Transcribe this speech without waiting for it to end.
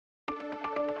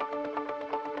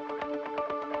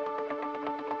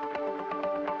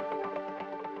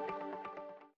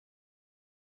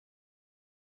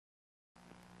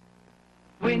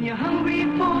When you're hungry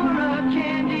for a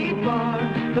candy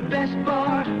bar, the best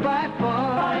bar by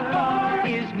far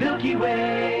is Milky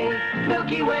Way.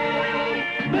 Milky Way,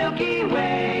 Milky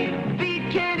Way.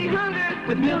 Beat candy hunger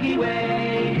with Milky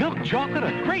Way. Milk chocolate,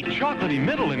 a great chocolatey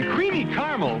middle and creamy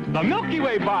caramel. The Milky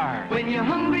Way bar. When you're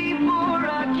hungry for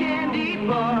a candy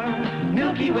bar,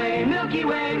 Milky Way, Milky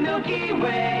Way, Milky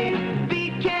Way.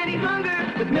 Beat candy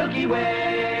hunger with Milky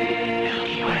Way.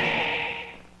 Milky Way.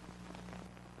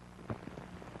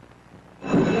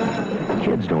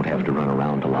 Kids don't have to run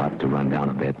around a lot to run down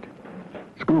a bit.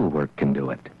 Schoolwork can do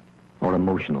it, or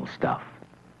emotional stuff.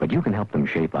 But you can help them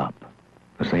shape up,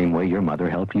 the same way your mother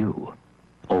helped you.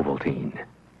 Ovaltine.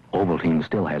 Ovaltine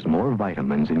still has more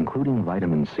vitamins, including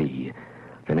vitamin C,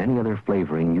 than any other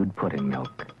flavoring you'd put in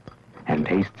milk. And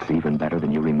tastes even better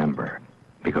than you remember,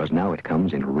 because now it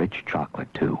comes in rich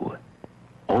chocolate, too.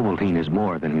 Ovaltine is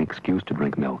more than an excuse to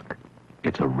drink milk.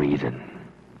 It's a reason.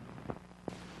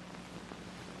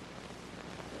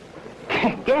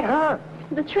 Get her.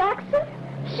 The tracksuit?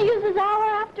 She uses hour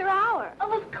after hour.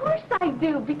 Oh, of course I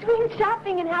do. Between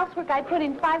shopping and housework, I put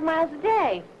in 5 miles a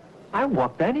day. I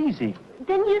walk that easy.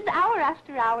 Then use hour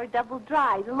after hour double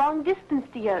dry, the long-distance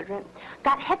deodorant.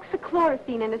 Got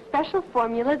hexachlorophene in a special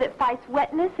formula that fights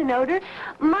wetness and odor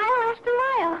mile after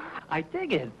mile. I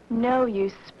dig it. No,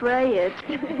 you spray it.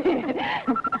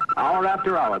 Hour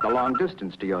after hour, the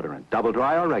long-distance deodorant, double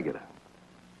dry or regular.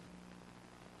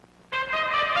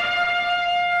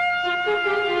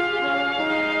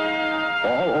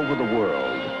 All over the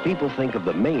world, people think of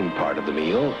the main part of the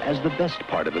meal as the best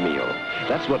part of the meal.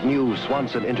 That's what new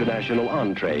Swanson International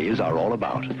entrees are all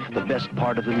about. The best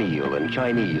part of the meal in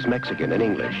Chinese, Mexican, and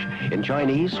English. In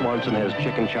Chinese, Swanson has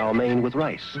chicken chow mein with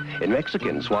rice. In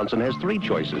Mexican, Swanson has 3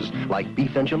 choices, like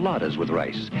beef enchiladas with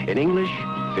rice. In English,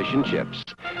 fish and chips.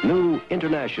 New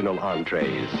international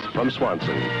entrees from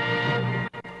Swanson.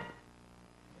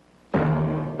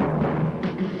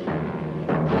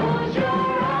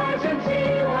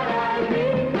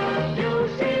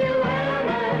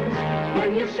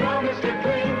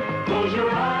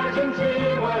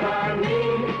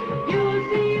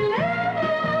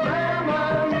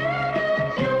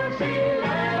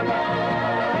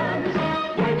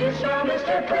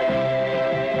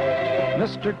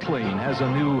 Mr. Clean has a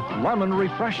new lemon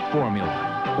refreshed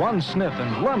formula. One sniff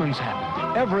and lemons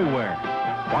happen everywhere.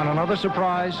 Want another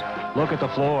surprise? Look at the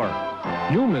floor.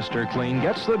 New Mr. Clean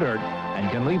gets the dirt and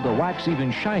can leave the wax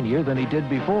even shinier than he did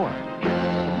before.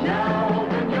 Now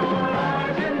open your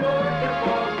eyes and look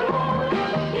across the floor.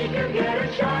 He can get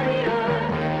it shinier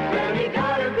than he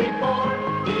got it before.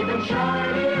 Even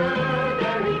shinier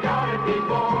than he got it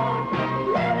before.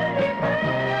 Lemon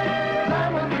refresh,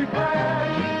 lemon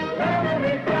refresh, lemon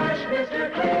refresh,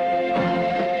 Mr. Clean.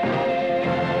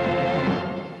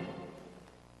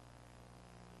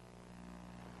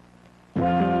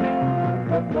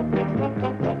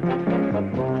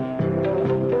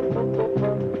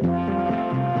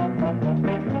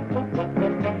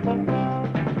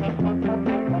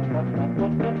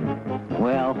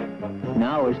 Well,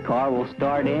 now his car will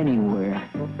start anywhere.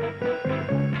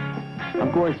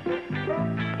 Of course,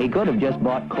 he could have just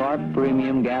bought Clark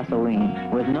Premium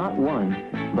Gasoline with not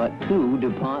 1, but 2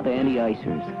 DuPont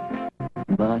anti-icers.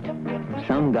 But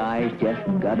some guys just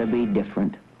gotta be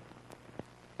different.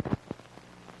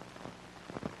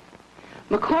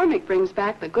 McCormick brings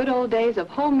back the good old days of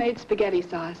homemade spaghetti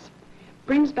sauce.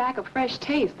 Brings back a fresh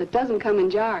taste that doesn't come in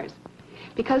jars.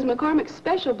 Because McCormick's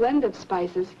special blend of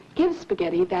spices gives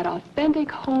spaghetti that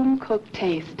authentic home-cooked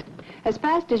taste. As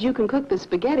fast as you can cook the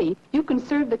spaghetti, you can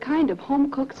serve the kind of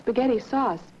home-cooked spaghetti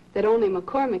sauce that only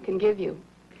McCormick can give you.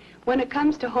 When it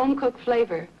comes to home-cooked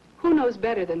flavor, who knows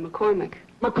better than McCormick?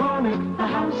 McCormick, a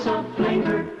house of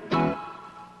flavor.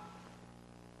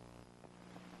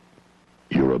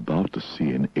 You're about to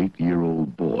see an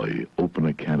 8-year-old boy open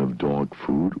a can of dog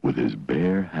food with his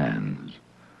bare hands.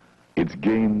 It's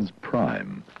Gaines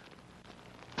Prime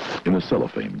in a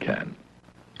cellophane can.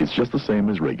 It's just the same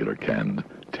as regular canned,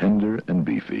 tender and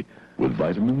beefy, with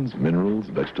vitamins, minerals,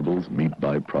 vegetables, meat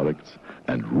byproducts,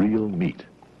 and real meat.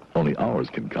 Only ours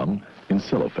can come in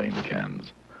cellophane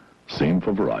cans. Same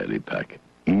for variety pack.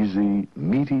 Easy,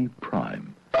 meaty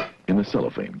Prime in the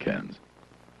cellophane cans.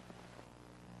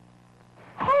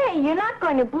 Hey, you're not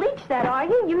going to bleach that, are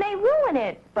you? You may ruin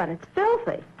it. But it's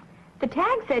filthy. The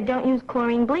tag said don't use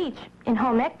chlorine bleach. In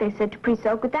home ec, they said to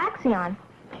pre-soak with Axion.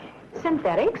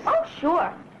 Synthetics? Oh,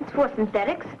 sure. It's for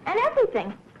synthetics and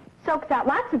everything. Soaks out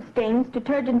lots of stains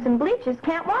detergents and bleaches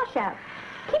can't wash out.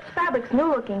 Keeps fabrics new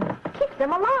looking. Keeps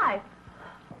them alive.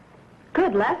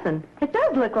 Good lesson. It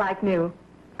does look like new.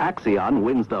 Axion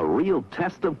wins the real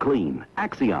test of clean.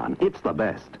 Axion, it's the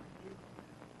best.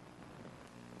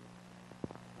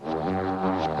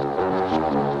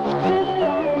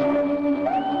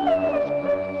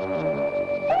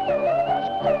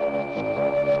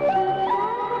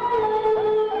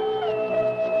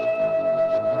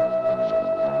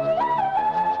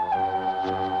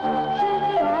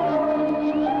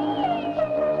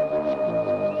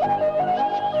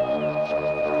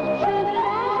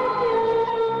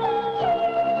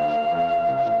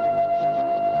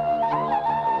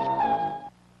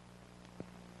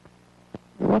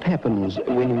 What happens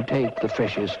when you take the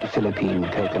freshest Philippine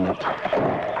coconut,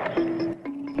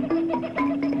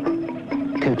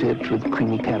 coat it with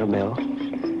creamy caramel,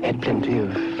 add plenty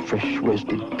of fresh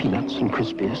roasted peanuts and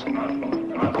crispies,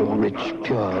 and pour rich,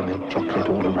 pure milk chocolate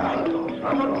all around?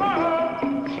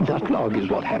 Nutlog is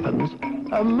what happens.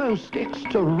 A most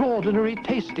extraordinary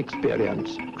taste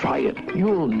experience. Try it.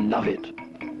 You'll love it.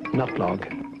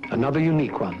 Nutlog, another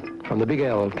unique one from the Big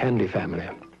L candy family.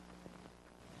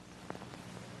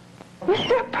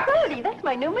 Mr. Purdy, that's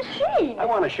my new machine. I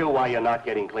want to show why you're not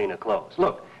getting cleaner clothes.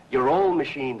 Look, your old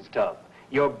machine's tough.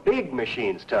 Your big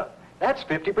machine's tough. That's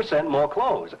 50% more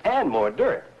clothes and more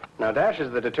dirt. Now, Dash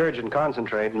is the detergent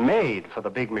concentrate made for the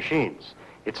big machines.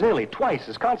 It's nearly twice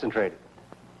as concentrated.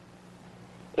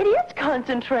 It is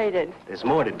concentrated. There's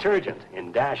more detergent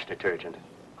in Dash detergent.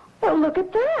 Well, look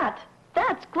at that.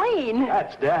 That's clean.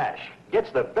 That's Dash. Gets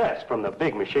the best from the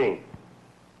big machine.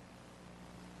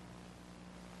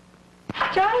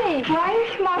 Johnny, why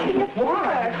are you mopping the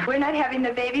floor? We're not having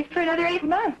the baby for another 8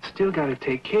 months. Still got to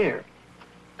take care.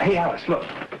 Hey, Alice, look.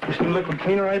 This new liquid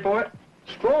cleaner I bought?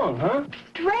 Strong, huh?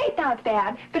 Straight, not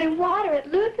bad. But in water,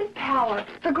 it loses power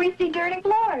for greasy, dirty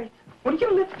floors. What are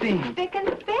you lifting? Spick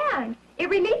and span. It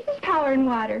releases power in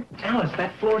water. Alice,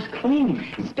 that floor's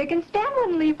clean. Spick and span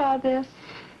wouldn't leave all this.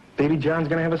 Baby John's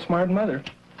gonna have a smart mother.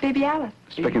 Baby Alice.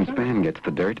 Spick and span gets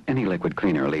the dirt any liquid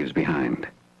cleaner leaves behind.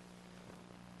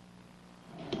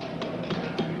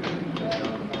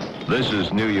 This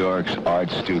is New York's Art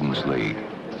Students League.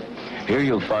 Here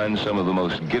you'll find some of the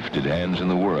most gifted hands in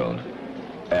the world,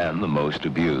 and the most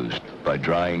abused by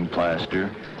drying plaster,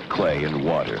 clay, and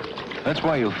water. That's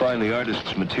why you'll find the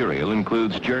artist's material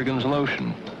includes Jergens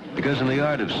lotion, because in the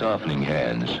art of softening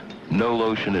hands, no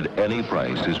lotion at any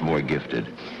price is more gifted.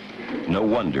 No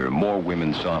wonder more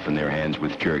women soften their hands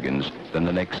with Jergens than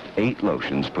the next 8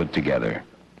 lotions put together.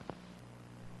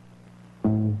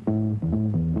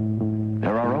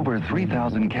 There are over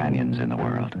 3,000 canyons in the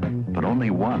world, but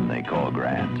only one they call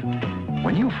grand.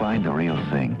 When you find the real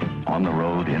thing, on the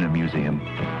road, in a museum,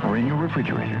 or in your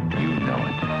refrigerator, you know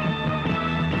it.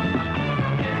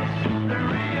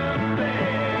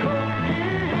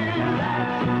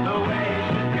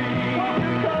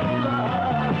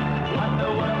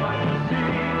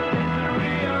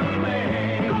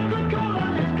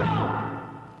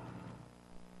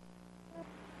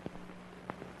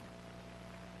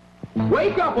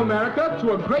 Wake up, America,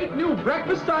 to a great new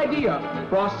breakfast idea.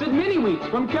 Frosted Mini-Wheats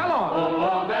from Kellogg's.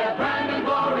 Oh, they're brand and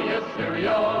glorious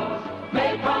cereals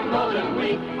made from golden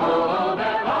wheat. Oh,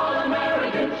 they're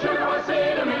all-American sugar or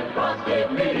cinnamon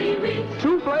Frosted Mini-Wheats.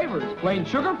 2 flavors, plain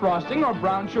sugar frosting or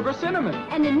brown sugar cinnamon.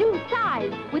 And a new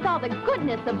size with all the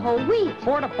goodness of whole wheat.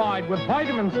 Fortified with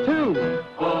vitamins, too.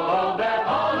 Oh, they're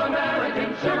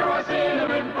all-American sugar or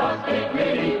cinnamon Frosted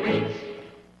Mini-Wheats.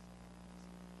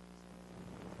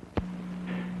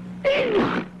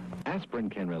 Aspirin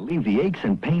can relieve the aches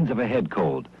and pains of a head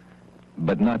cold,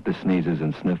 but not the sneezes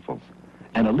and sniffles.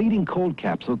 And a leading cold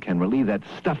capsule can relieve that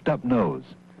stuffed-up nose,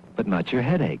 but not your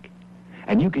headache.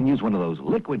 And you can use one of those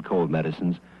liquid cold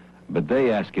medicines, but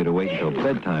they ask you to wait until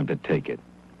bedtime to take it.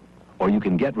 Or you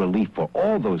can get relief for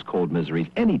all those cold miseries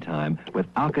anytime with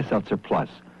Alka-Seltzer Plus,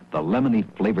 the lemony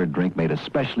flavored drink made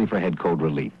especially for head cold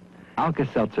relief.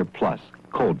 Alka-Seltzer Plus,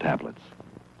 cold tablets.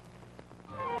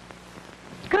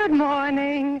 Good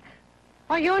morning.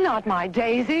 Oh, you're not my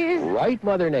daisies. Right,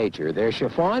 Mother Nature. They're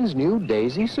Chiffon's new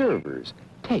Daisy servers.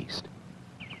 Taste.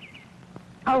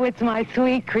 Oh, it's my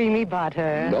sweet, creamy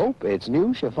butter. Nope, it's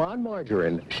new Chiffon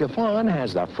margarine. Chiffon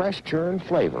has the fresh churned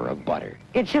flavor of butter.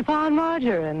 It's chiffon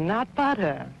margarine, not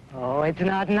butter. Oh, it's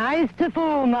not nice to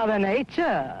fool Mother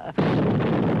Nature.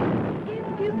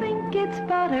 If you think it's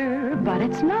butter, but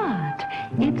it's not.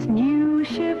 It's new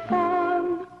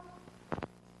chiffon.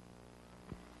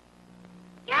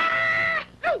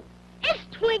 It's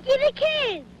Twinkie the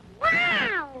Kid!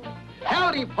 Wow!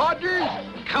 Howdy, partners!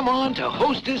 Come on to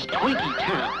Hostess Twinkie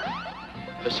Town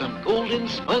for some golden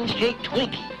sponge cake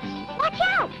Twinkies. Watch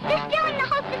out! They're stealing the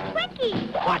Hostess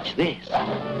Twinkie! Watch this.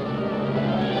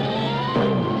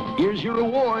 Here's your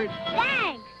reward.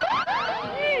 Thanks!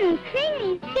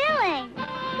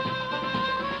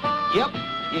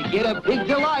 Get a big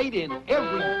delight in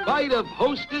every bite of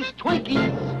Hostess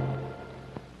Twinkies.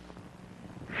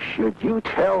 Should you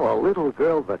tell a little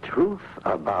girl the truth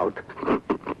about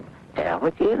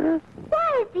alligator?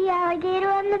 Why is the alligator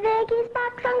on the Baggies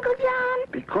box, Uncle John?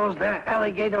 Because they're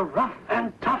alligator rough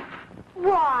and tough.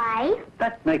 Why?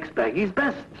 That makes baggies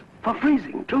best. For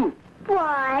freezing, too.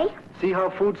 Why? See how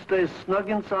food stays snug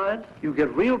inside? You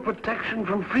get real protection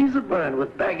from freezer burn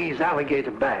with Baggies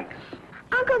alligator bags.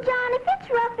 Uncle John, if it's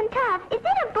rough and tough, is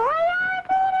it a boy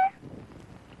alligator?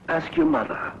 Ask your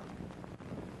mother.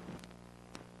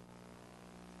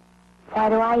 Why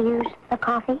do I use the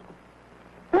coffee?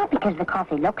 Not because the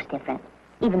coffee looks different,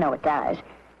 even though it does.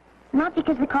 Not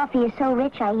because the coffee is so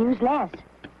rich I use less,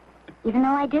 even though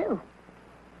I do.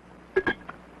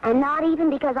 And not even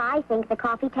because I think the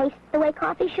coffee tastes the way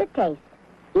coffee should taste,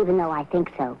 even though I think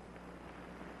so.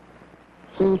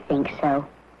 He thinks so.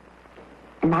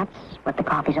 And that's what the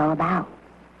coffee's all about.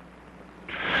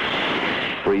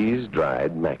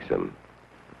 Freeze-dried Maxim.